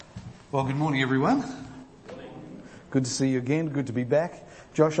Well, good morning, everyone. Good to see you again. Good to be back.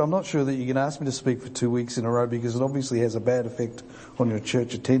 Josh, I'm not sure that you can ask me to speak for 2 weeks in a row because it obviously has a bad effect on your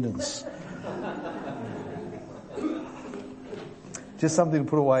church attendance. Just something to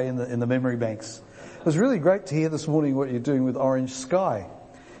put away in the memory banks. It was really great to hear this morning what you're doing with Orange Sky.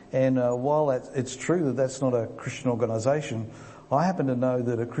 And while it's true that that's not a Christian organisation, I happen to know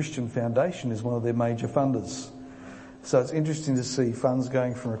that a Christian foundation is one of their major funders. So it's interesting to see funds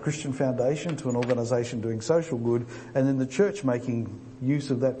going from a Christian foundation to an organisation doing social good, and then the church making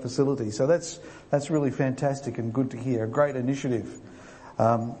use of that facility. So that's really fantastic and good to hear. A great initiative.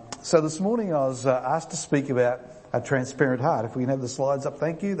 So this morning I was asked to speak about a transparent heart. If we can have the slides up,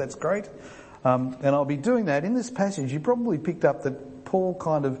 thank you. That's great. And I'll be doing that in this passage. You probably picked up that Paul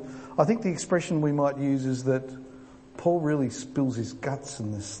I think the expression we might use is that Paul really spills his guts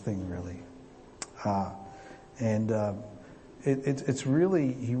in this thing, really. It's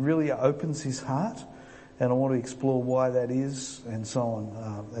really, he really opens his heart, and I want to explore why that is and so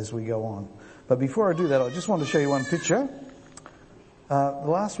on as we go on. But before I do that, I just want to show you one picture.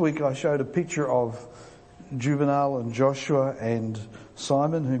 Last week I showed a picture of Juvenile and Joshua and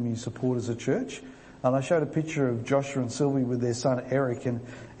Simon, whom you support as a church. And I showed a picture of Joshua and Sylvie with their son Eric. And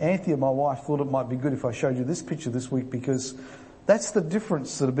Anthea, my wife, thought it might be good if I showed you this picture this week, because that's the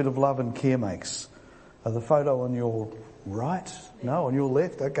difference that a bit of love and care makes. The photo on your right? No, on your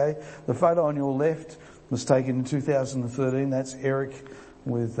left. Okay. The photo on your left was taken in 2013. That's Eric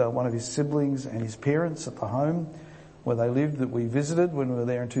with one of his siblings and his parents at the home where they lived that we visited when we were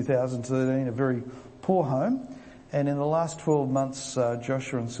there in 2013, a very poor home. And in the last 12 months,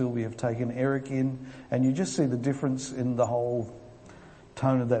 Joshua and Sylvie have taken Eric in, and you just see the difference in the whole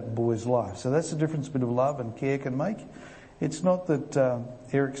tone of that boy's life. So that's the difference a bit of love and care can make. It's not that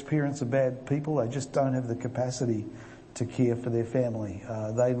Eric's parents are bad people, they just don't have the capacity to care for their family.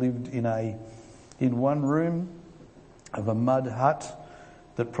 They lived in one room of a mud hut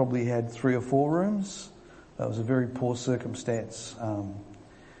that probably had 3 or 4 rooms. It was a very poor circumstance.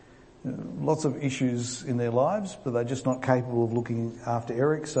 Lots of issues in their lives, but they're just not capable of looking after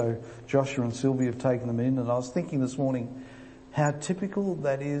Eric. So Joshua and Sylvie have taken them in, and I was thinking this morning how typical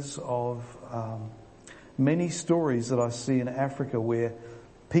that is of many stories that I see in Africa where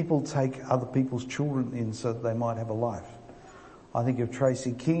people take other people's children in so that they might have a life. I think of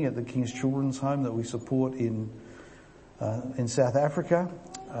Tracy King at the King's Children's Home that we support in South Africa.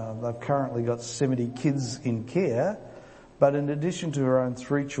 They've currently got 70 kids in care, but in addition to her own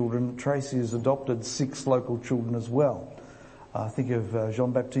 3 children, Tracy has adopted 6 local children as well. I think of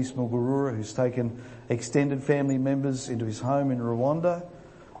Jean-Baptiste Mugarura, who's taken extended family members into his home in Rwanda.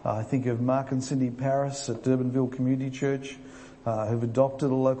 I think of Mark and Cindy Paris at Durbanville Community Church, who've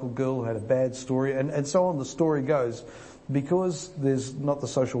adopted a local girl who had a bad story, and so on the story goes. Because there's not the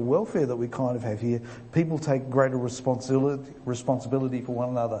social welfare that we kind of have here, people take greater responsibility for one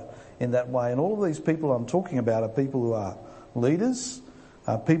another in that way. And all of these people I'm talking about are people who are leaders,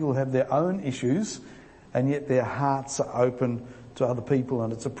 people who have their own issues, and yet their hearts are open to other people.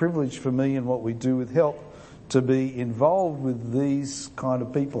 And it's a privilege for me in what we do with Help to be involved with these kind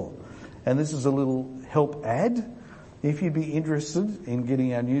of people. And this is a little help ad. If you'd be interested in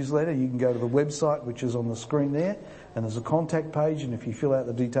getting our newsletter, you can go to the website, which is on the screen there, and there's a contact page, and if you fill out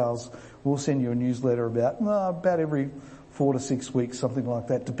the details, we'll send you a newsletter about every 4 to 6 weeks, something like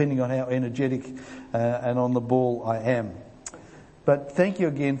that, depending on how energetic and on the ball I am. But thank you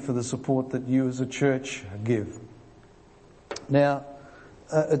again for the support that you as a church give. Now,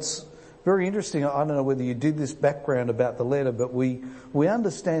 it's very interesting. I don't know whether you did this background about the letter, but we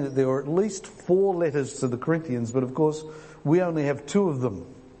understand that there were at least 4 letters to the Corinthians, but of course we only have 2 of them.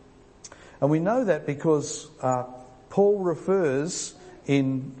 And we know that because Paul refers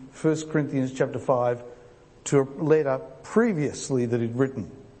in 1 Corinthians chapter 5 to a letter previously that he'd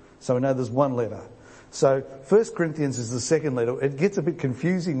written. So we know there's 1 letter. So 1 Corinthians is the second letter. It gets a bit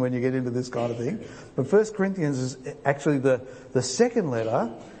confusing when you get into this kind of thing. But 1 Corinthians is actually the second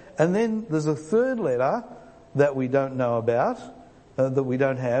letter. And then there's a third letter that we don't know about, that we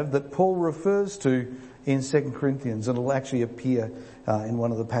don't have, that Paul refers to in 2 Corinthians, and it'll actually appear in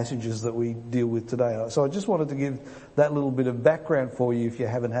one of the passages that we deal with today. So I just wanted to give that little bit of background for you if you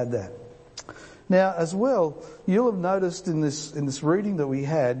haven't had that. Now, as well, you'll have noticed in this reading that we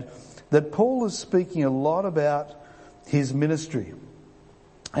had that Paul is speaking a lot about his ministry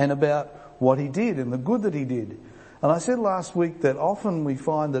and about what he did and the good that he did. And I said last week that often we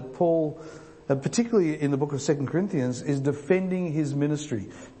find that Paul, particularly in the book of 2 Corinthians, is defending his ministry,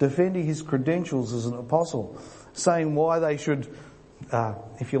 defending his credentials as an apostle, saying why they should,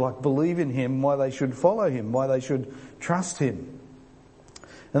 if you like, believe in him, why they should follow him, why they should trust him.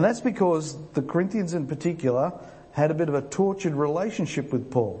 And that's because the Corinthians in particular had a bit of a tortured relationship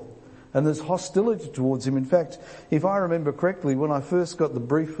with Paul. And there's hostility towards him. In fact, if I remember correctly, when I first got the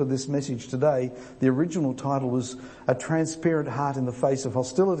brief for this message today, the original title was A Transparent Heart in the Face of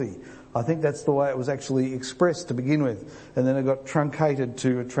Hostility. I think that's the way it was actually expressed to begin with. And then it got truncated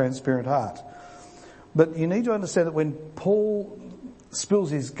to A Transparent Heart. But you need to understand that when Paul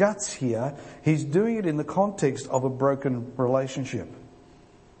spills his guts here, he's doing it in the context of a broken relationship.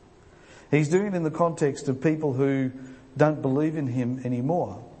 He's doing it in the context of people who don't believe in him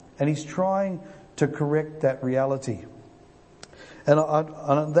anymore. And he's trying to correct that reality.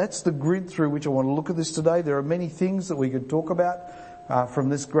 And that's the grid through which I want to look at this today. There are many things that we could talk about from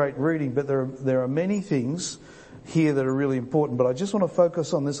this great reading, but there are many things here that are really important. But I just want to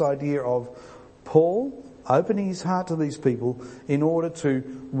focus on this idea of Paul opening his heart to these people in order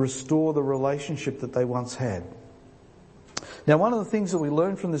to restore the relationship that they once had. Now, one of the things that we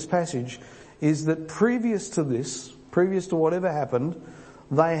learn from this passage is that previous to whatever happened,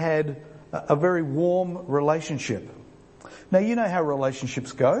 they had a very warm relationship. Now, you know how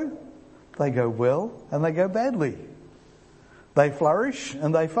relationships go. They go well and they go badly. They flourish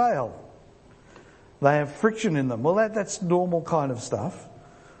and they fail. They have friction in them. Well, that's normal kind of stuff.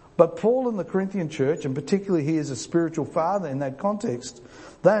 But Paul and the Corinthian church, and particularly he as a spiritual father in that context,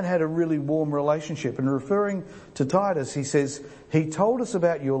 they had a really warm relationship. And referring to Titus, he says, he told us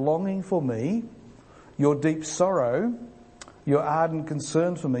about your longing for me, your deep sorrow, your ardent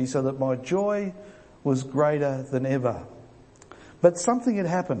concern for me, so that my joy was greater than ever. But something had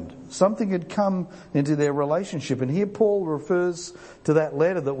happened. Something had come into their relationship. And here Paul refers to that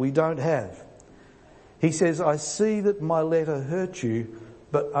letter that we don't have. He says, I see that my letter hurt you,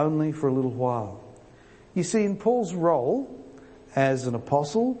 but only for a little while. You see, in Paul's role as an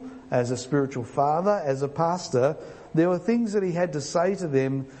apostle, as a spiritual father, as a pastor, there were things that he had to say to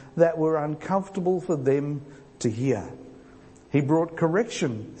them that were uncomfortable for them to hear. He brought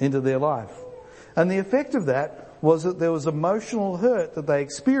correction into their life. And the effect of that was that there was emotional hurt that they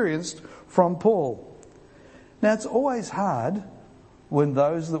experienced from Paul. Now, it's always hard when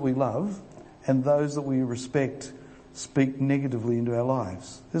those that we love and those that we respect speak negatively into our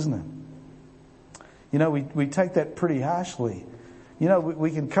lives, isn't it? You know, we take that pretty harshly. You know,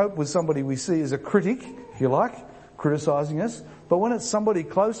 we can cope with somebody we see as a critic, if you like, criticising us. But when it's somebody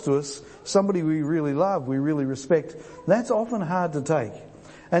close to us, somebody we really love, we really respect, that's often hard to take.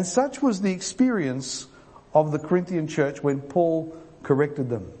 And such was the experience of the Corinthian church when Paul corrected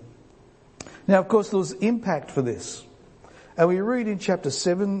them. Now, of course, there was impact for this. And we read in chapter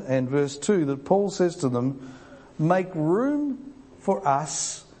 7 and verse 2 that Paul says to them, make room for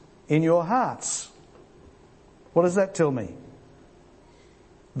us in your hearts. What does that tell me?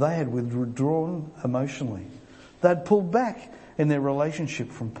 They had withdrawn emotionally. They'd pulled back in their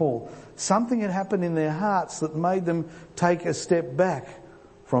relationship from Paul. Something had happened in their hearts that made them take a step back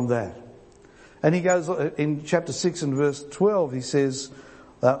from that. And he goes in chapter 6 and verse 12, he says,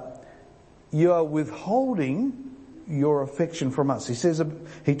 you are withholding your affection from us.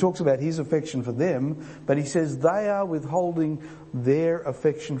 He talks about his affection for them, but he says they are withholding their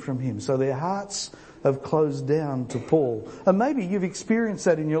affection from him. So their hearts have closed down to Paul. And maybe you've experienced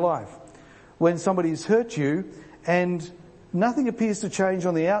that in your life when somebody's hurt you and nothing appears to change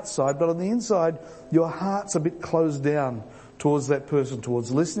on the outside, but on the inside, your heart's a bit closed down towards that person,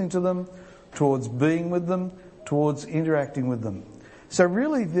 towards listening to them, towards being with them, towards interacting with them. So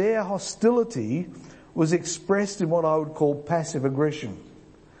really their hostility was expressed in what I would call passive aggression.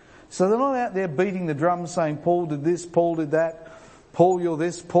 So they're not out there beating the drum saying, Paul did this, Paul did that, Paul you're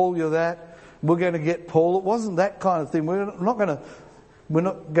this, Paul you're that, we're going to get Paul. It wasn't that kind of thing. We're not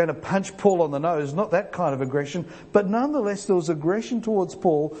going to punch Paul on the nose, not that kind of aggression. But nonetheless, there was aggression towards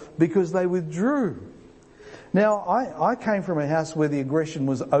Paul because they withdrew. Now, I came from a house where the aggression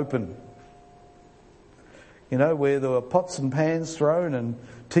was open. You know, where there were pots and pans thrown and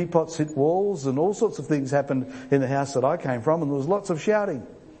teapots hit walls and all sorts of things happened in the house that I came from, and there was lots of shouting.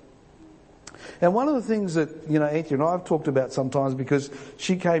 And one of the things that, you know, Anthony and I have talked about sometimes, because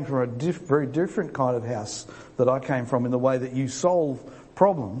she came from a very different kind of house that I came from in the way that you solve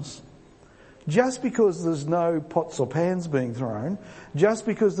problems. Just because there's no pots or pans being thrown, just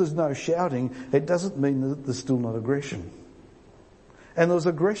because there's no shouting, it doesn't mean that there's still not aggression. And there was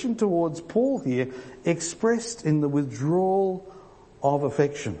aggression towards Paul here, expressed in the withdrawal of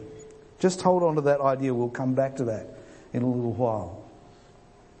affection. Just hold on to that idea. We'll come back to that in a little while.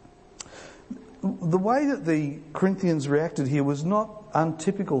 The way that the Corinthians reacted here was not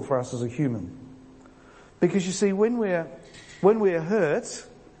untypical for us as a human. Because you see, when we're hurt,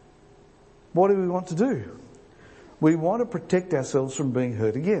 what do we want to do? we want to protect ourselves from being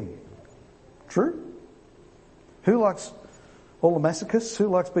hurt again. True? Who likes, all the masochists, who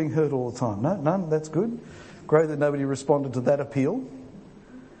likes being hurt all the time? No, none, that's good. Great that nobody responded to that appeal.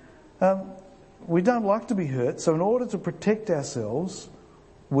 We don't like to be hurt, so in order to protect ourselves,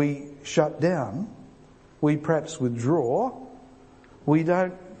 we shut down, we perhaps withdraw, we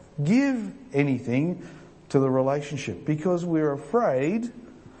don't give anything to the relationship because we're afraid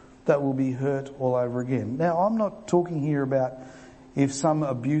that we'll be hurt all over again. Now, I'm not talking here about if some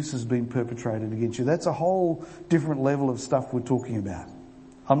abuse has been perpetrated against you. That's a whole different level of stuff we're talking about.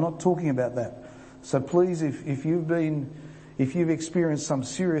 I'm not talking about that. So please, if you've experienced some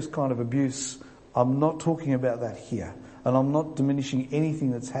serious kind of abuse, I'm not talking about that here. And I'm not diminishing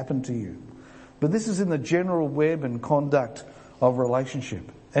anything that's happened to you. But this is in the general web and conduct of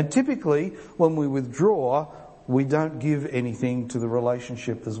relationship. And typically, when we withdraw, we don't give anything to the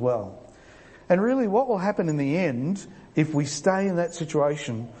relationship as well. And really what will happen in the end, if we stay in that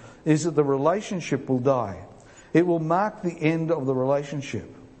situation, is that the relationship will die. It will mark the end of the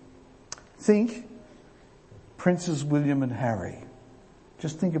relationship. Think Princes William and Harry.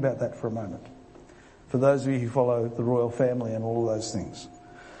 Just think about that for a moment. For those of you who follow the royal family and all of those things.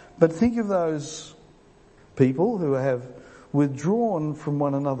 But think of those people who have withdrawn from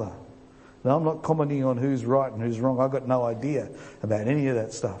one another. Now, I'm not commenting on who's right and who's wrong. I've got no idea about any of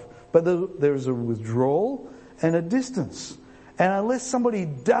that stuff. But there is a withdrawal and a distance. And unless somebody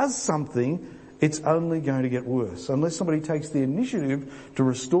does something, it's only going to get worse. Unless somebody takes the initiative to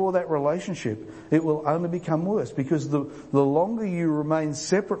restore that relationship, it will only become worse. Because the longer you remain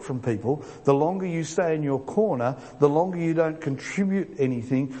separate from people, the longer you stay in your corner, the longer you don't contribute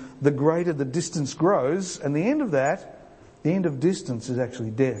anything, the greater the distance grows. And the end of that, the end of distance is actually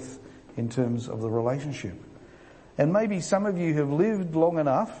death in terms of the relationship. And maybe some of you have lived long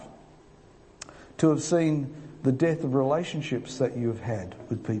enough to have seen the death of relationships that you have had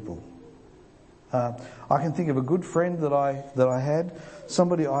with people. I can think of a good friend that I had,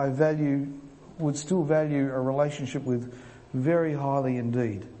 somebody I would still value a relationship with very highly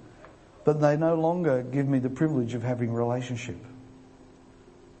indeed. But they no longer give me the privilege of having a relationship.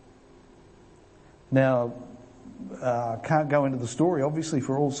 Now, I can't go into the story, obviously,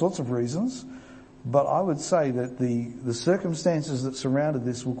 for all sorts of reasons, but I would say that the circumstances that surrounded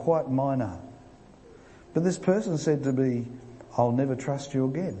this were quite minor. But this person said to me, "I'll never trust you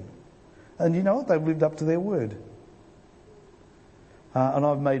again." And you know what? They've lived up to their word. And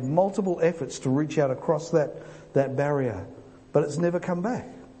I've made multiple efforts to reach out across that barrier, but it's never come back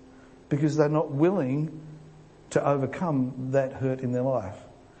because they're not willing to overcome that hurt in their life.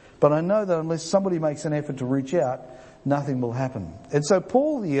 But I know that unless somebody makes an effort to reach out, nothing will happen. And so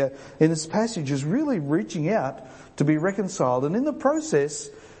Paul here in this passage is really reaching out to be reconciled. And in the process,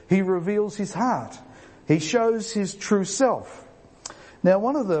 he reveals his heart. He shows his true self. Now,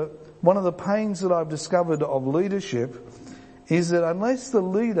 one of the pains that I've discovered of leadership is that unless the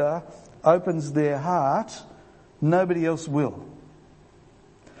leader opens their heart, nobody else will.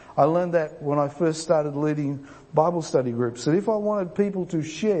 I learned that when I first started leading Bible study groups, that if I wanted people to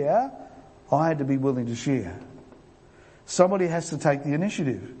share, I had to be willing to share. Somebody has to take the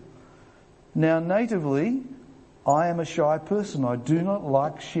initiative. Now, natively, I am a shy person. I do not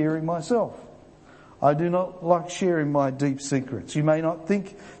like sharing myself. I do not like sharing my deep secrets. You may not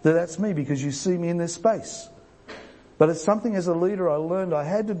think that that's me because you see me in this space. But it's something as a leader I learned I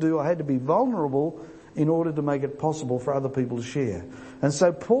had to do. I had to be vulnerable in order to make it possible for other people to share. And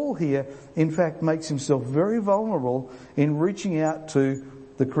so Paul here, in fact, makes himself very vulnerable in reaching out to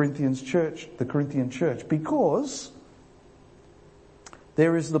the Corinthian church, because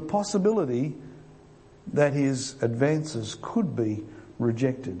there is the possibility that his advances could be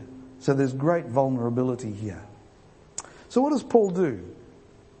rejected. So there's great vulnerability here. So what does Paul do?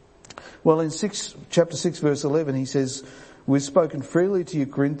 Well, in chapter 6, verse 11, he says, "We've spoken freely to you,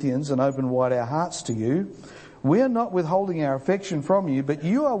 Corinthians, and opened wide our hearts to you. We are not withholding our affection from you, but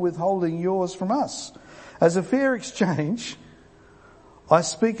you are withholding yours from us. As a fair exchange, I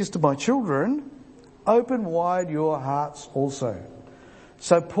speak as to my children, open wide your hearts also."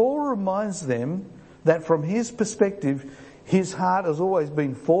 So Paul reminds them that from his perspective, his heart has always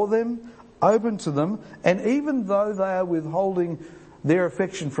been for them, open to them, and even though they are withholding their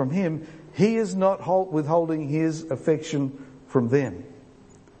affection from him, he is not withholding his affection from them.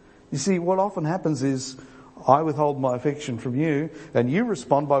 You see, what often happens is I withhold my affection from you, and you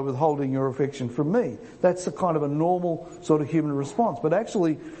respond by withholding your affection from me. That's a kind of a normal sort of human response. But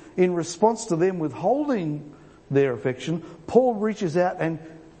actually, in response to them withholding their affection, Paul reaches out and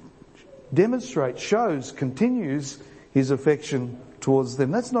demonstrates, shows, continues his affection towards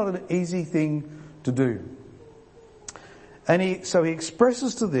them. That's not an easy thing to do. And so he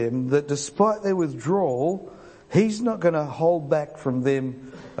expresses to them that despite their withdrawal, he's not going to hold back from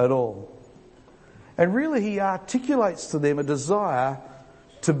them at all. And really he articulates to them a desire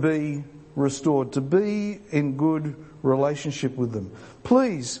to be restored, to be in good relationship with them.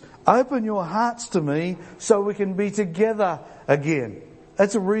 Please open your hearts to me so we can be together again.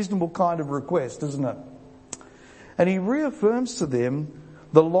 That's a reasonable kind of request, isn't it? And he reaffirms to them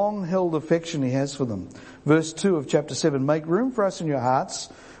the long-held affection he has for them. Verse 2 of chapter 7, make room for us in your hearts.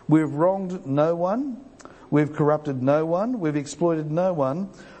 We've wronged no one. We've corrupted no one. We've exploited no one.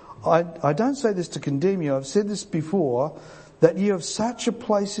 I don't say this to condemn you. I've said this before, that you have such a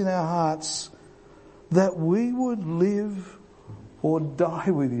place in our hearts that we would live or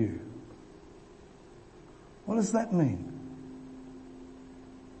die with you. What does that mean?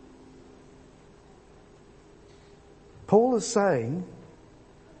 Paul is saying,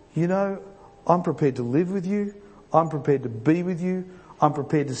 you know, I'm prepared to live with you. I'm prepared to be with you. I'm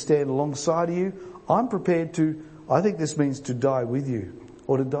prepared to stand alongside of you. I'm prepared to, I think this means to die with you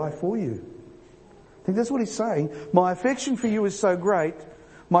or to die for you. I think that's what he's saying. My affection for you is so great,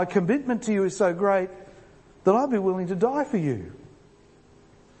 my commitment to you is so great, that I'd be willing to die for you.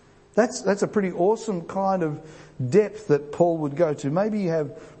 That's a pretty awesome kind of depth that Paul would go to. Maybe you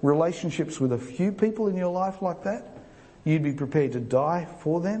have relationships with a few people in your life like that. You'd be prepared to die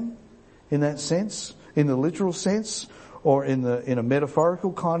for them in that sense, in the literal sense, or in a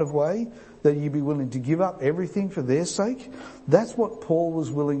metaphorical kind of way, that you'd be willing to give up everything for their sake. That's what Paul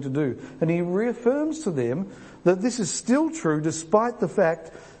was willing to do. And he reaffirms to them that this is still true despite the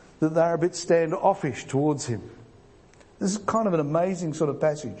fact that they're a bit standoffish towards him. This is kind of an amazing sort of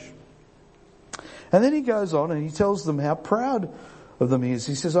passage. And then he goes on and he tells them how proud of them he is.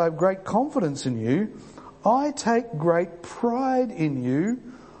 He says, I have great confidence in you. I take great pride in you.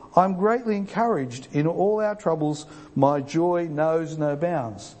 I'm greatly encouraged in all our troubles. My joy knows no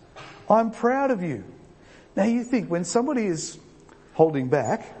bounds. I'm proud of you. Now you think when somebody is holding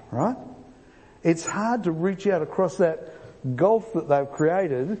back, right, it's hard to reach out across that gulf that they've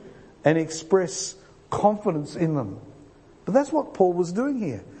created and express confidence in them. But that's what Paul was doing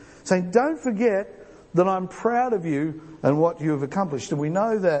here. Saying, don't forget that I'm proud of you and what you have accomplished. And we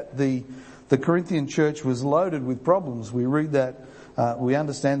know that the Corinthian church was loaded with problems. We read that, we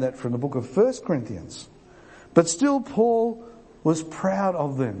understand that from the book of 1 Corinthians. But still Paul was proud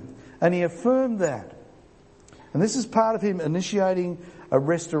of them. And he affirmed that. And this is part of him initiating a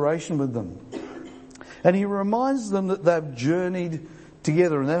restoration with them. And he reminds them that they've journeyed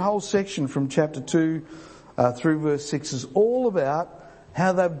together. And that whole section from chapter 2 through verse 6 is all about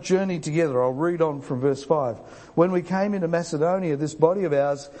how they've journeyed together. I'll read on from verse 5. When we came into Macedonia, this body of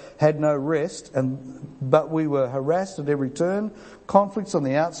ours had no rest, but we were harassed at every turn, conflicts on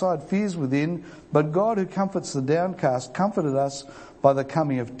the outside, fears within. But God, who comforts the downcast, comforted us by the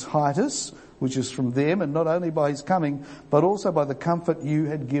coming of Titus, which is from them, and not only by his coming, but also by the comfort you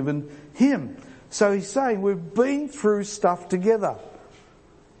had given him. So he's saying we've been through stuff together.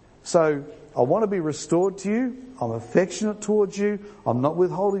 So I want to be restored to you. I'm affectionate towards you. I'm not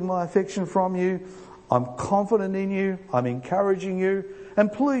withholding my affection from you. I'm confident in you. I'm encouraging you.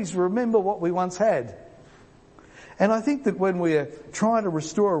 And please remember what we once had. And I think that when we're trying to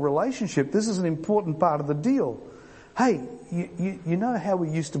restore a relationship, this is an important part of the deal. Hey, you know how we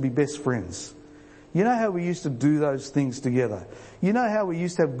used to be best friends. You know how we used to do those things together. You know how we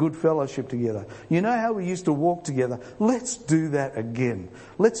used to have good fellowship together. You know how we used to walk together. Let's do that again.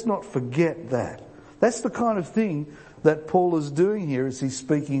 Let's not forget that. That's the kind of thing that Paul is doing here as he's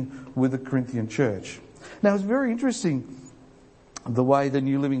speaking with the Corinthian church. Now it's very interesting the way the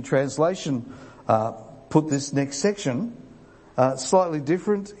New Living Translation put this next section. Slightly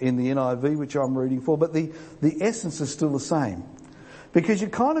different in the NIV, which I'm reading for, but the essence is still the same. Because you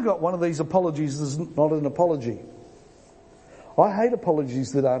kind of got one of these apologies that's not an apology. I hate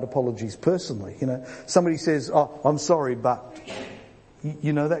apologies that aren't apologies personally. You know, somebody says, oh, I'm sorry, but,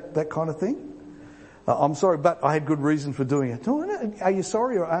 you know, that kind of thing. I'm sorry, but I had good reason for doing it. No, are you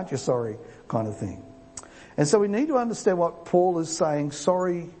sorry or aren't you sorry kind of thing. And so we need to understand what Paul is saying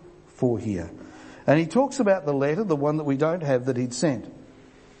sorry for here. And he talks about the letter, the one that we don't have, that he'd sent.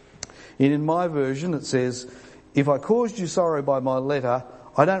 And in my version it says, if I caused you sorrow by my letter,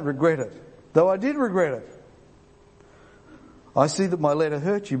 I don't regret it, though I did regret it. I see that my letter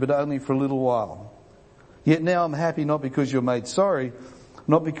hurt you, but only for a little while. Yet now I'm happy not because you're made sorry,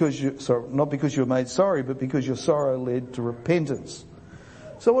 not because you're made sorry, but because your sorrow led to repentance.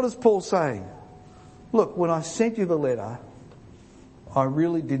 So what is Paul saying? Look, when I sent you the letter, I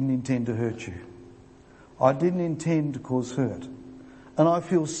really didn't intend to hurt you. I didn't intend to cause hurt. And I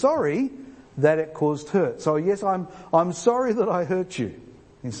feel sorry that it caused hurt. So yes, I'm sorry that I hurt you,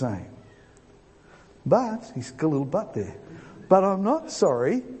 he's saying. But, he's got a little but there. But I'm not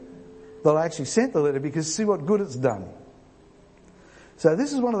sorry that I actually sent the letter, because see what good it's done. So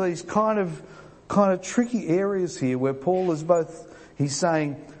this is one of these kind of tricky areas here where Paul is he's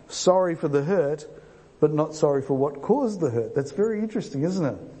saying sorry for the hurt, but not sorry for what caused the hurt. That's very interesting, isn't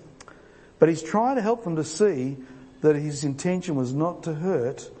it? But he's trying to help them to see that his intention was not to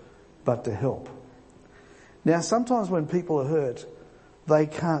hurt, but to help. Now, sometimes when people are hurt, they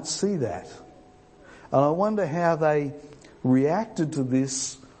can't see that. And I wonder how they reacted to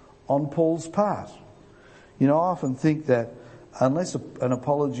this on Paul's part. You know, I often think that unless an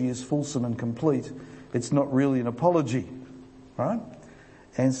apology is fulsome and complete, it's not really an apology, right?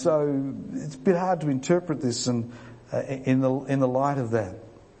 And so it's a bit hard to interpret this in the light of that.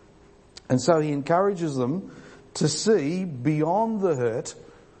 And so he encourages them to see beyond the hurt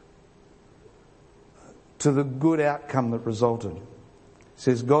to the good outcome that resulted. He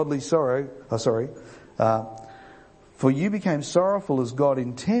says, for you became sorrowful as God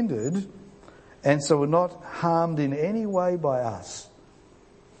intended, and so were not harmed in any way by us.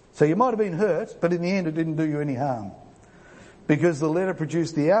 So you might have been hurt, but in the end it didn't do you any harm, because the letter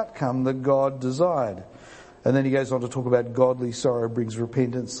produced the outcome that God desired. And then he goes on to talk about godly sorrow brings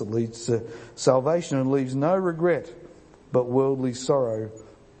repentance that leads to salvation and leaves no regret, but worldly sorrow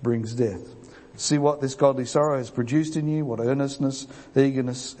brings death. See what this godly sorrow has produced in you, what earnestness,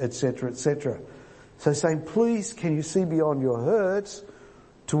 eagerness, etc., etc. So saying, please, can you see beyond your hurts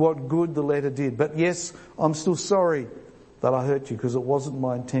to what good the letter did? But yes, I'm still sorry that I hurt you, because it wasn't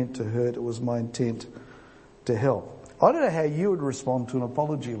my intent to hurt, it was my intent to help. I don't know how you would respond to an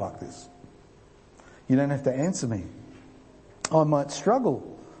apology like this. You don't have to answer me. I might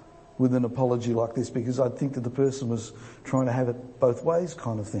struggle with an apology like this, because I'd think that the person was trying to have it both ways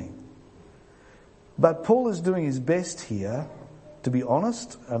kind of thing. But Paul is doing his best here to be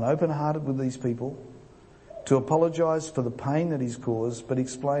honest and open-hearted with these people, to apologise for the pain that he's caused, but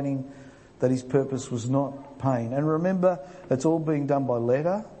explaining that his purpose was not pain. And remember, it's all being done by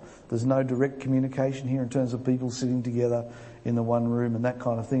letter. There's no direct communication here in terms of people sitting together in the one room and that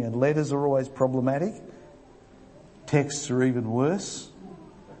kind of thing. And letters are always problematic. Texts are even worse.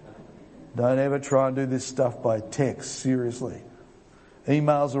 Don't ever try and do this stuff by text, seriously.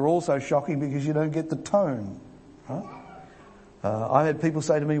 Emails are also shocking because you don't get the tone. Right? I've had people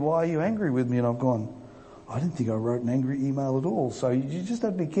say to me, why are you angry with me? And I've gone, I didn't think I wrote an angry email at all. So you just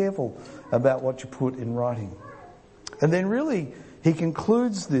have to be careful about what you put in writing. And then really, he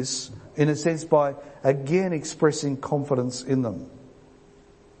concludes this, in a sense, by again expressing confidence in them.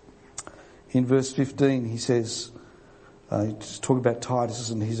 In verse 15, he says, he's talking about Titus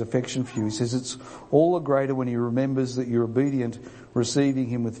and his affection for you. He says, it's all the greater when he remembers that you're obedient, receiving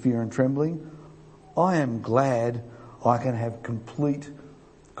him with fear and trembling. I am glad I can have complete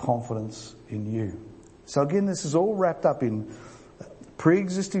confidence in you. So again, this is all wrapped up in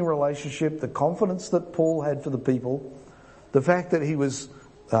pre-existing relationship, the confidence that Paul had for the people, the fact that he was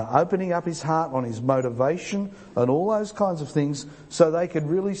opening up his heart on his motivation and all those kinds of things, so they could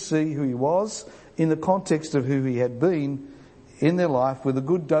really see who he was in the context of who he had been in their life, with a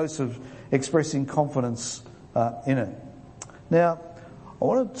good dose of expressing confidence in it. Now, I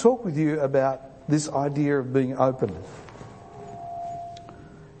want to talk with you about this idea of being open.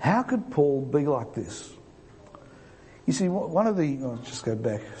 How could Paul be like this? You see, just go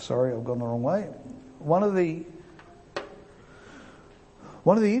back. Sorry, I've gone the wrong way. One of the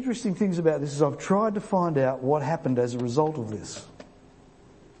interesting things about this is I've tried to find out what happened as a result of this.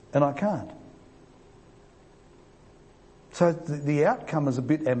 And I can't. So the outcome is a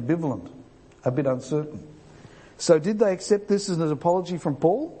bit ambivalent, a bit uncertain. So did they accept this as an apology from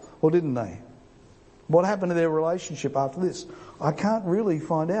Paul, or didn't they? What happened to their relationship after this? I can't really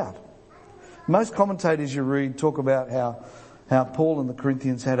find out. Most commentators you read talk about how Paul and the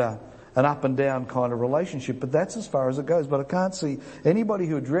Corinthians had an up and down kind of relationship, but that's as far as it goes. But I can't see anybody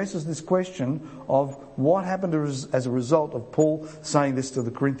who addresses this question of what happened as a result of Paul saying this to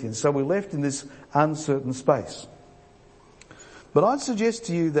the Corinthians. So we're left in this uncertain space. But I'd suggest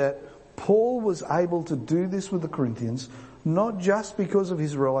to you that Paul was able to do this with the Corinthians, not just because of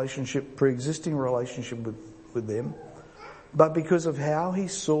his pre-existing relationship with them, but because of how he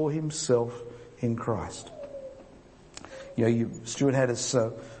saw himself in Christ. Stuart had us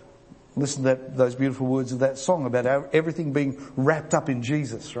listen to those beautiful words of that song about everything being wrapped up in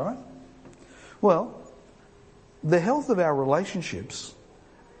Jesus, right? Well, the health of our relationships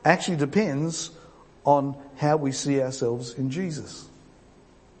actually depends on how we see ourselves in Jesus.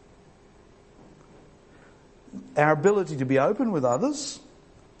 Our ability to be open with others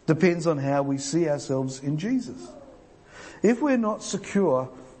Depends on how we see ourselves in Jesus. If we're not secure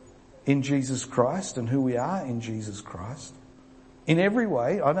in Jesus Christ and who we are in Jesus Christ, in every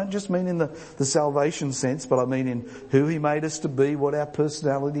way, I don't just mean in the salvation sense, but I mean in who He made us to be, what our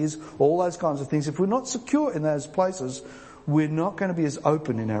personality is, all those kinds of things. If we're not secure in those places, we're not going to be as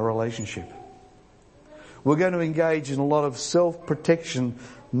open in our relationship. We're going to engage in a lot of self-protection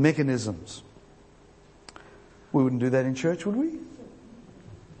mechanisms. We wouldn't do that in church, would we?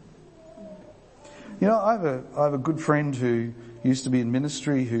 You know, I have a good friend who used to be in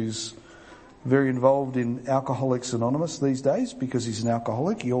ministry who's very involved in Alcoholics Anonymous these days because he's an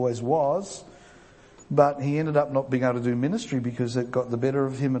alcoholic. He always was. But he ended up not being able to do ministry because it got the better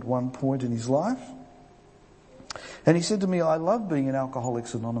of him at one point in his life. And he said to me, I love being in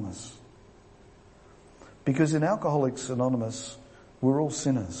Alcoholics Anonymous. Because in Alcoholics Anonymous, we're all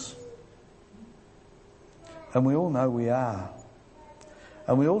sinners. And we all know we are.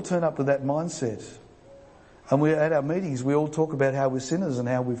 And we all turn up with that mindset. And we're at our meetings, we all talk about how we're sinners and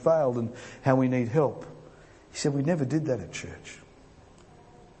how we failed and how we need help. He said, we never did that at church.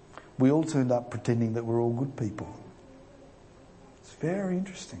 We all turned up pretending that we're all good people. It's very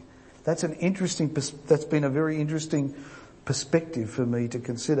interesting. That's been a very interesting perspective for me to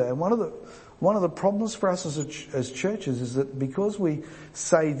consider. And one of the problems for us as churches is that because we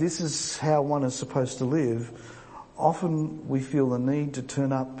say this is how one is supposed to live, often we feel the need to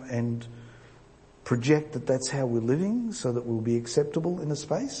turn up and project that that's how we're living so that we'll be acceptable in a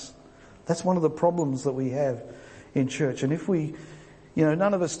space. That's one of the problems that we have in church. And if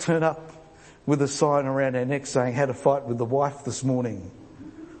none of us turn up with a sign around our neck saying, had a fight with the wife this morning,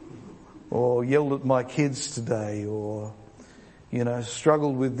 or yelled at my kids today, or,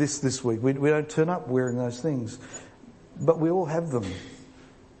 struggled with this week. We don't turn up wearing those things. But we all have them.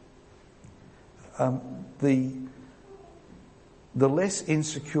 The less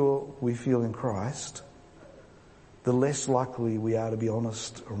insecure we feel in Christ, the less likely we are to be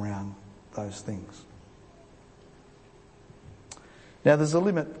honest around those things. Now, there's a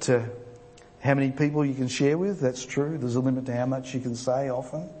limit to how many people you can share with. That's true. There's a limit to how much you can say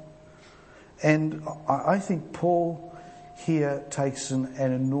often. And I think Paul here takes an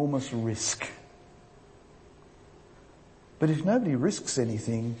enormous risk. But if nobody risks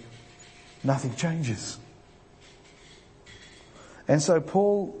anything, nothing changes. And so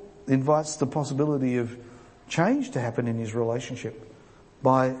Paul invites the possibility of change to happen in his relationship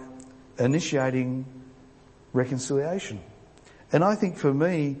by initiating reconciliation. And I think for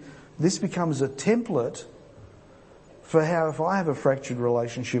me, this becomes a template for how, if I have a fractured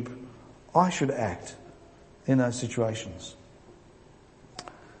relationship, I should act in those situations.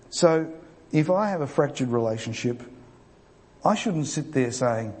 So if I have a fractured relationship, I shouldn't sit there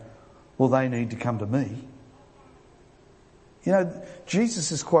saying, well, they need to come to me.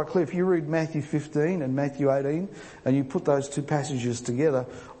 Jesus is quite clear. If you read Matthew 15 and Matthew 18 and you put those two passages together,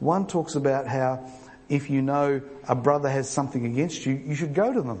 one talks about how if you know a brother has something against you, you should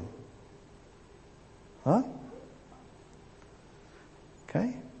go to them. Huh?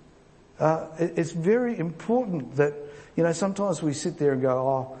 Okay? It's very important that, sometimes we sit there and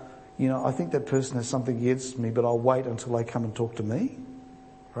go, I think that person has something against me, but I'll wait until they come and talk to me.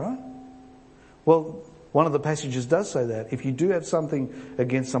 Right? Well, one of the passages does say that. If you do have something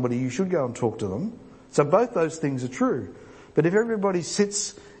against somebody, you should go and talk to them. So both those things are true. But if everybody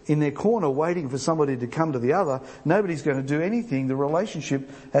sits in their corner waiting for somebody to come to the other, nobody's going to do anything. The relationship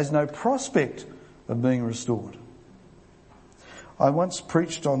has no prospect of being restored. I once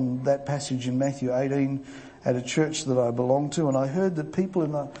preached on that passage in Matthew 18 at a church that I belonged to, and I heard that people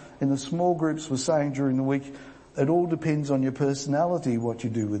in the small groups were saying during the week, it all depends on your personality what you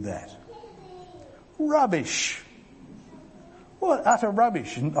do with that. Rubbish. What utter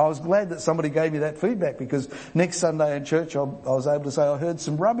rubbish. And I was glad that somebody gave me that feedback, because next Sunday in church I was able to say I heard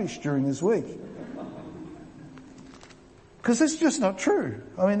some rubbish during this week. Because it's just not true.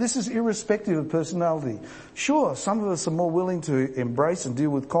 I mean, this is irrespective of personality. Sure, some of us are more willing to embrace and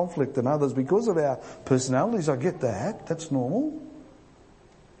deal with conflict than others because of our personalities. I get that. That's normal.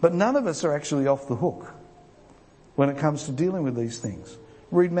 But none of us are actually off the hook when it comes to dealing with these things.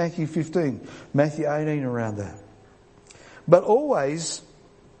 Read Matthew 15, Matthew 18 around that. But always,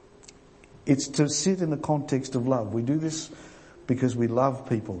 it's to sit in the context of love. We do this because we love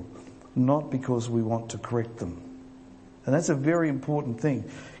people, not because we want to correct them. And that's a very important thing.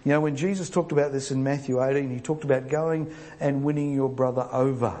 When Jesus talked about this in Matthew 18, he talked about going and winning your brother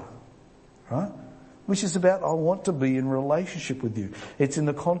over, right? Which is about, I want to be in relationship with you. It's in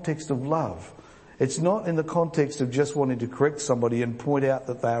the context of love. It's not in the context of just wanting to correct somebody and point out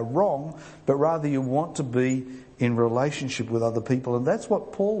that they are wrong, but rather you want to be in relationship with other people. And that's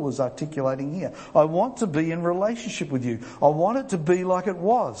what Paul was articulating here. I want to be in relationship with you. I want it to be like it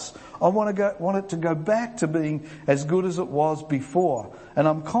was. I want it to go back to being as good as it was before. And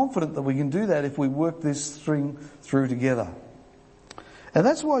I'm confident that we can do that if we work this thing through together. And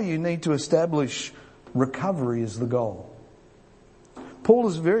that's why you need to establish recovery as the goal. Paul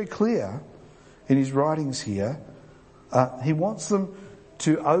is very clear in his writings here. He wants them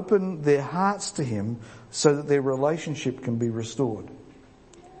to open their hearts to him so that their relationship can be restored.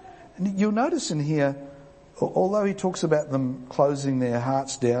 And you'll notice in here, although he talks about them closing their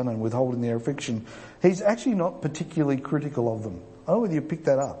hearts down and withholding their affection, he's actually not particularly critical of them. I don't know whether you picked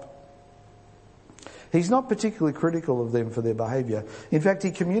that up. He's not particularly critical of them for their behaviour. In fact,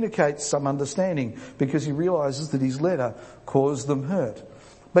 he communicates some understanding because he realises that his letter caused them hurt.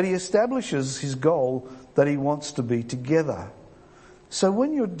 But he establishes his goal that he wants to be together. So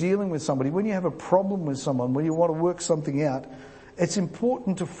when you're dealing with somebody, when you have a problem with someone, when you want to work something out, it's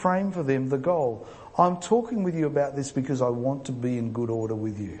important to frame for them the goal. I'm talking with you about this because I want to be in good order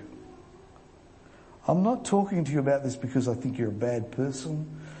with you. I'm not talking to you about this because I think you're a bad person.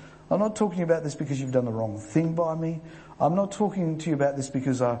 I'm not talking about this because you've done the wrong thing by me. I'm not talking to you about this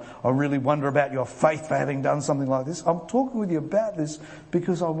because I really wonder about your faith for having done something like this. I'm talking with you about this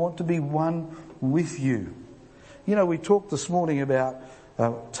because I want to be one with you. You know, we talked this morning about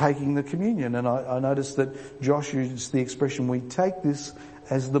taking the communion, and I noticed that Josh used the expression, we take this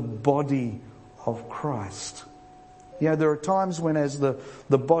as the body of Christ. You know, there are times when as the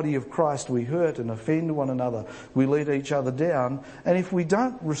body of Christ we hurt and offend one another, we let each other down, and if we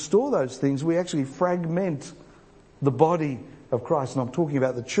don't restore those things, we actually fragment the body of Christ. And I'm talking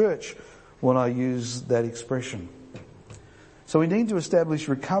about the church when I use that expression. So we need to establish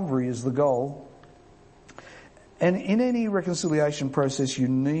recovery as the goal. And in any reconciliation process, you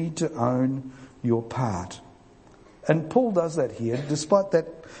need to own your part. And Paul does that here, despite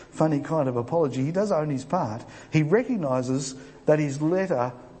that funny kind of apology. He does own his part. He recognises that his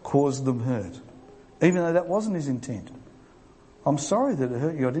letter caused them hurt, even though that wasn't his intent. I'm sorry that it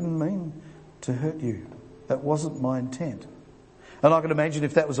hurt you. I didn't mean to hurt you. That wasn't my intent. And I can imagine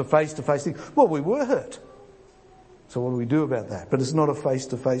if that was a face-to-face thing, well, we were hurt. So what do we do about that? But it's not a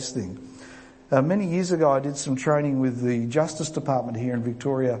face-to-face thing. Many years ago, I did some training with the Justice Department here in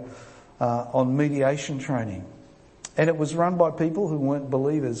Victoria on mediation training. And it was run by people who weren't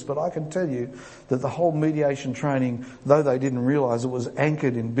believers. But I can tell you that the whole mediation training, though they didn't realise it, was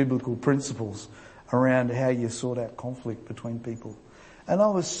anchored in biblical principles around how you sort out conflict between people. And I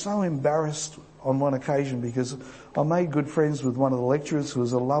was so embarrassed on one occasion because I made good friends with one of the lecturers who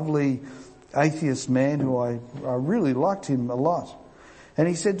was a lovely atheist man who I really liked him a lot. And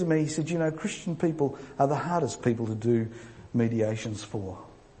he said to me, he said, you know, Christian people are the hardest people to do mediations for.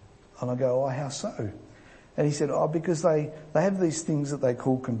 And I go, oh, how so? And he said, oh, because they have these things that they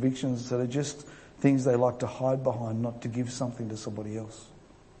call convictions that are just things they like to hide behind, not to give something to somebody else.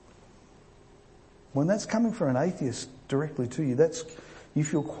 When that's coming from an atheist directly to you, you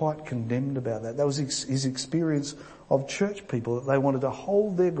feel quite condemned about that. That was his experience of church people, that they wanted to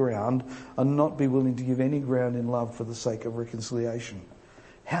hold their ground and not be willing to give any ground in love for the sake of reconciliation.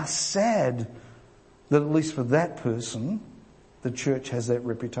 How sad that at least for that person, the church has that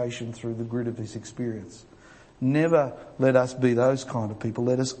reputation through the grit of his experience. Never let us be those kind of people.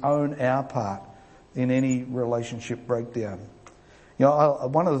 Let us own our part in any relationship breakdown. You know,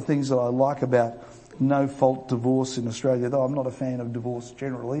 one of the things that I like about no-fault divorce in Australia, though I'm not a fan of divorce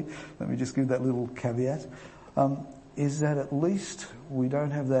generally, let me just give that little caveat, is that at least we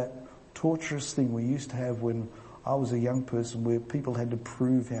don't have that torturous thing we used to have when I was a young person, where people had to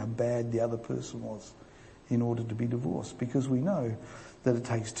prove how bad the other person was in order to be divorced, because we know that it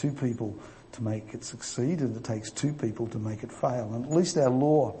takes two people to make it succeed and it takes two people to make it fail. And at least our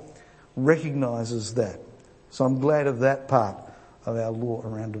law recognises that. So I'm glad of that part of our law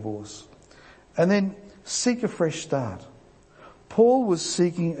around divorce. And then seek a fresh start. Paul was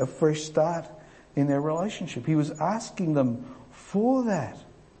seeking a fresh start in their relationship. He was asking them for that.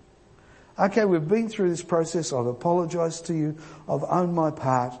 Okay, we've been through this process. I've apologised to you. I've owned my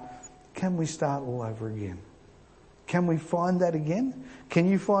part. Can we start all over again? Can we find that again? Can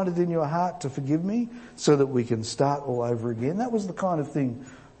you find it in your heart to forgive me so that we can start all over again? That was the kind of thing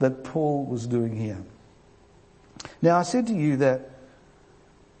that Paul was doing here. Now, I said to you that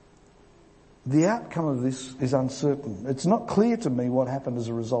the outcome of this is uncertain. It's not clear to me what happened as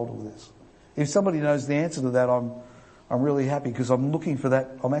a result of this. If somebody knows the answer to that, I'm really happy, because I'm looking for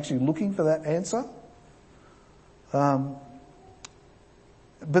that. I'm actually looking for that answer. But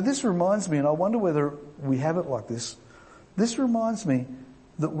this reminds me, and I wonder whether we have it like this. This reminds me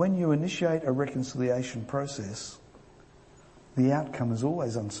that when you initiate a reconciliation process, the outcome is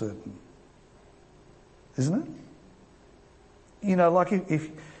always uncertain. Isn't it? You know, like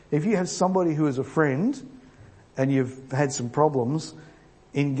if you have somebody who is a friend and you've had some problems,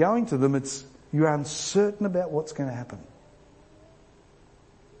 in going to them, you're uncertain about what's going to happen.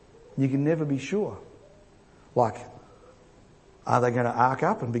 You can never be sure. Like, are they going to arc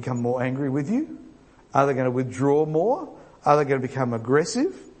up and become more angry with you? Are they going to withdraw more? Are they going to become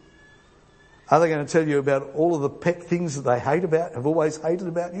aggressive? Are they going to tell you about all of the pet things that they have always hated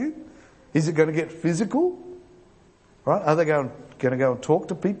about you? Is it going to get physical? Right? Are they going to go and talk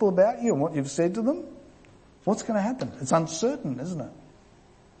to people about you and what you've said to them? What's going to happen? It's uncertain, isn't it?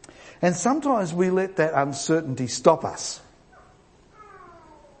 And sometimes we let that uncertainty stop us.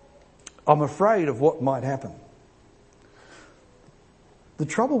 I'm afraid of what might happen. The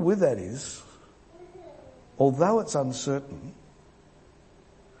trouble with that is, although it's uncertain,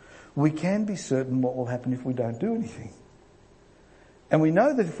 we can be certain what will happen if we don't do anything. And we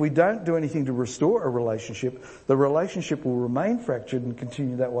know that if we don't do anything to restore a relationship, the relationship will remain fractured and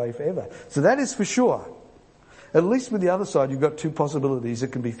continue that way forever. So that is for sure. At least with the other side, you've got two possibilities.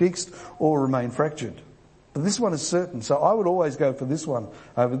 It can be fixed or remain fractured. But this one is certain. So I would always go for this one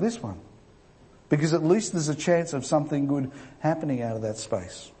over this one. Because at least there's a chance of something good happening out of that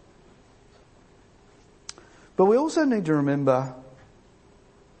space. But we also need to remember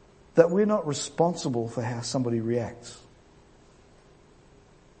that we're not responsible for how somebody reacts.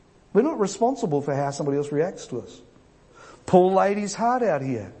 We're not responsible for how somebody else reacts to us. Paul laid his heart out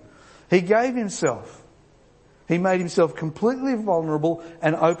here. He gave himself. He made himself completely vulnerable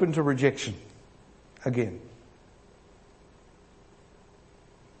and open to rejection. Again.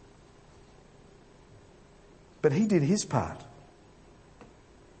 But he did his part.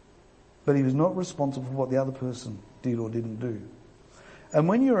 But he was not responsible for what the other person did or didn't do. And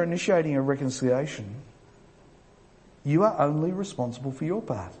when you're initiating a reconciliation, you are only responsible for your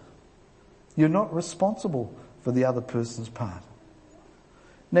part. You're not responsible for the other person's part.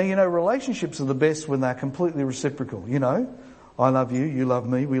 Now, you know, relationships are the best when they're completely reciprocal. You know, I love you, you love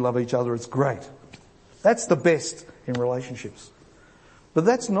me, we love each other, it's great. That's the best in relationships. But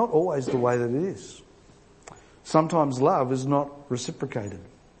that's not always the way that it is. Sometimes love is not reciprocated.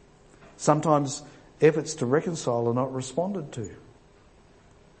 Sometimes efforts to reconcile are not responded to.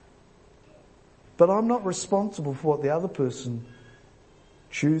 But I'm not responsible for what the other person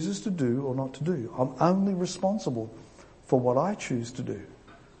chooses to do or not to do. I'm only responsible for what I choose to do.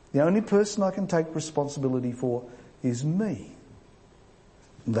 The only person I can take responsibility for is me.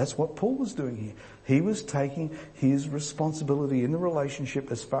 And that's what Paul was doing here. He was taking his responsibility in the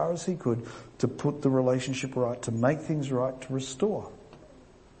relationship as far as he could to put the relationship right, to make things right, to restore.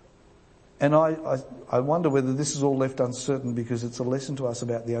 And I wonder whether this is all left uncertain because it's a lesson to us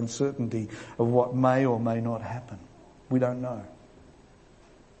about the uncertainty of what may or may not happen. We don't know.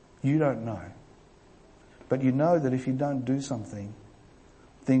 You don't know. But you know that if you don't do something,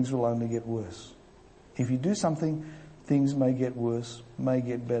 things will only get worse. If you do something, things may get worse, may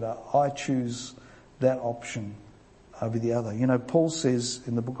get better. I choose that option over the other. You know, Paul says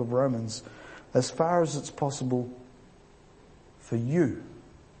in the book of Romans, as far as it's possible for you,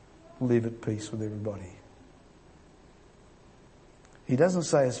 live at peace with everybody. He doesn't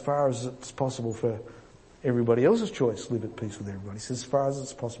say as far as it's possible for everybody else's choice, live at peace with everybody. He says as far as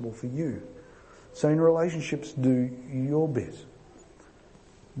it's possible for you. So in relationships, do your bit.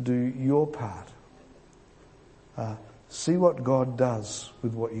 Do your part. See what God does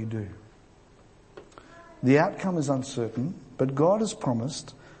with what you do. The outcome is uncertain, but God has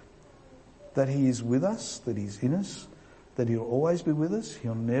promised that He is with us, that He's in us, that He'll always be with us,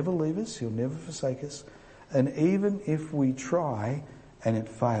 He'll never leave us, He'll never forsake us. And even if we try and it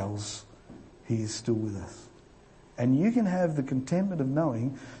fails, He is still with us. And you can have the contentment of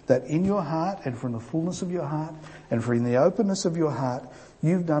knowing that in your heart and from the fullness of your heart and from the openness of your heart,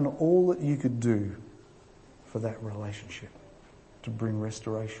 you've done all that you could do for that relationship to bring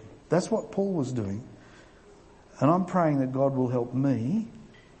restoration. That's what Paul was doing. And I'm praying that God will help me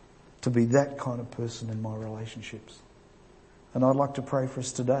to be that kind of person in my relationships. And I'd like to pray for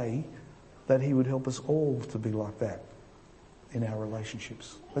us today that He would help us all to be like that in our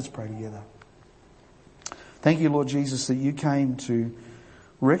relationships. Let's pray together. Thank you, Lord Jesus, that you came to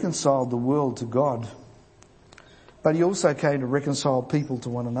reconcile the world to God, but you also came to reconcile people to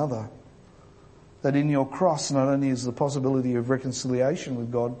one another. That in your cross not only is the possibility of reconciliation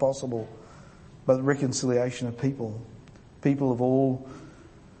with God possible, but reconciliation of people of all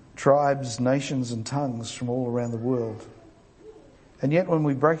tribes, nations and tongues from all around the world. And yet when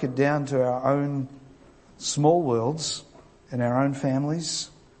we break it down to our own small worlds, in our own families,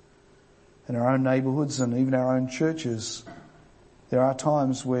 in our own neighbourhoods and even our own churches, there are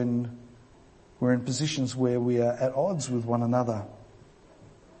times when we're in positions where we are at odds with one another.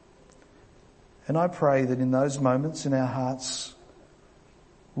 And I pray that in those moments in our hearts,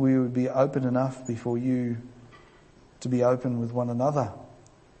 we would be open enough before you to be open with one another,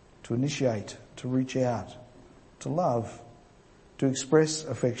 to initiate, to reach out, to love, to express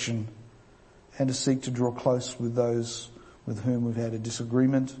affection, and to seek to draw close with those with whom we've had a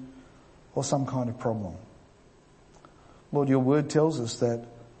disagreement or some kind of problem. Lord, your word tells us that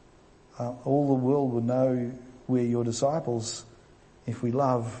all the world will know we're your disciples if we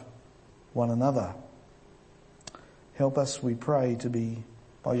love one another. Help us, we pray, to be,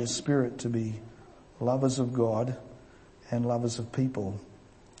 by your Spirit, to be lovers of God and lovers of people.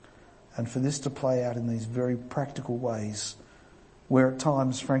 And for this to play out in these very practical ways where at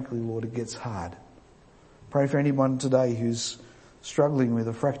times, frankly, Lord, it gets hard. Pray for anyone today who's struggling with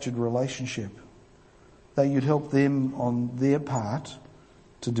a fractured relationship, that you'd help them on their part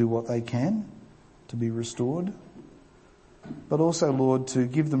to do what they can to be restored, but also, Lord, to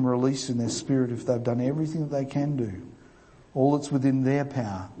give them release in their spirit if they've done everything that they can do, all that's within their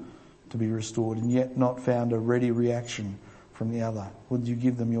power to be restored, and yet not found a ready reaction from the other. Would you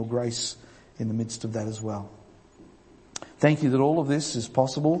give them your grace in the midst of that as well? Thank you that all of this is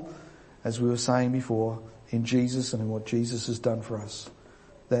possible, as we were saying before, in Jesus and in what Jesus has done for us.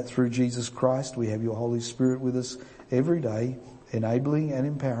 That through Jesus Christ we have your Holy Spirit with us every day, enabling and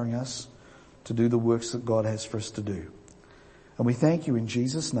empowering us to do the works that God has for us to do. And we thank you in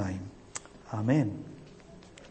Jesus' name. Amen.